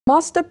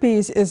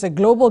Masterpiece is a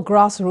global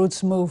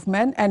grassroots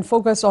movement and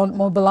focused on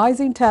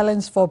mobilizing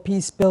talents for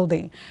peace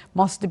building.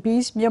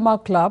 Masterpiece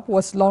Myanmar Club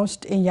was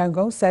launched in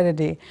Yangon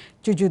Saturday.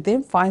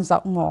 Jujudim finds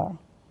out more.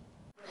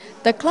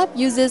 The club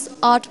uses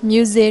art,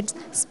 music,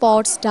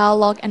 sports,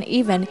 dialogue and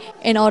event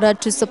in order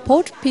to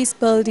support peace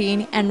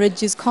building and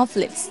reduce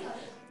conflicts.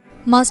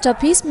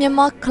 Masterpiece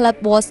Myanmar Club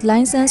was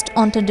licensed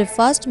on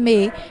 21st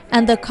May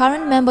and the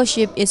current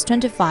membership is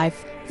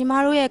 25.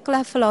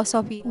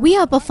 We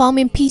are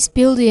performing peace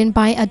building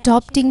by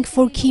adopting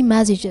 4 key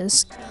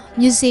messages: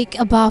 music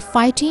about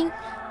fighting,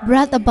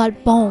 breath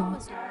about bomb,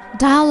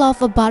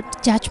 dialogue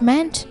about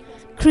judgment,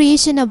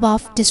 creation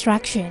about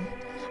distraction.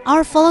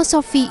 Our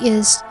philosophy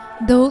is,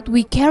 though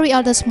we carry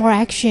out a small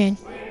action,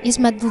 it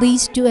must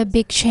lead to a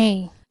big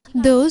change.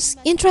 Those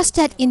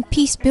interested in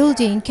peace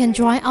building can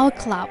join our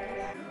club.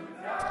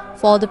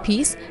 For the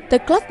peace, the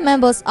club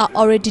members are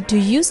all ready to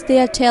use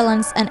their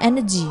talents and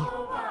energy.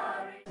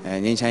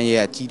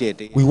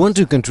 We want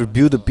to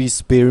contribute the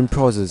peace-building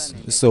process,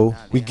 so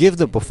we give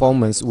the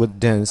performance with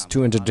dance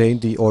to entertain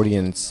the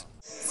audience.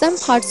 Some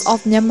parts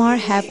of Myanmar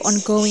have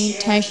ongoing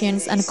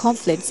tensions and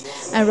conflicts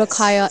and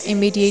require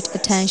immediate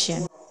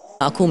attention.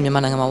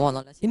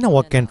 In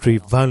our country,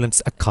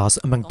 violence occurs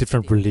among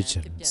different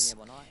religions.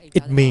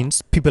 It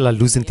means people are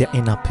losing their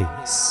inner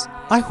peace.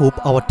 I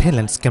hope our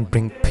talents can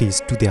bring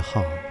peace to their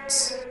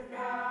hearts.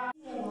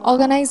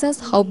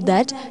 Organizers hope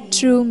that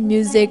through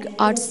music,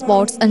 art,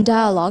 sports and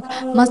dialogue,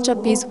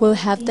 Masterpiece will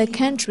have the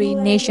country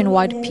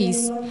nationwide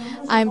peace.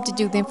 I am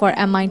Jujudim for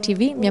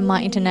mitv,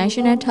 Myanmar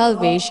International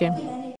Television.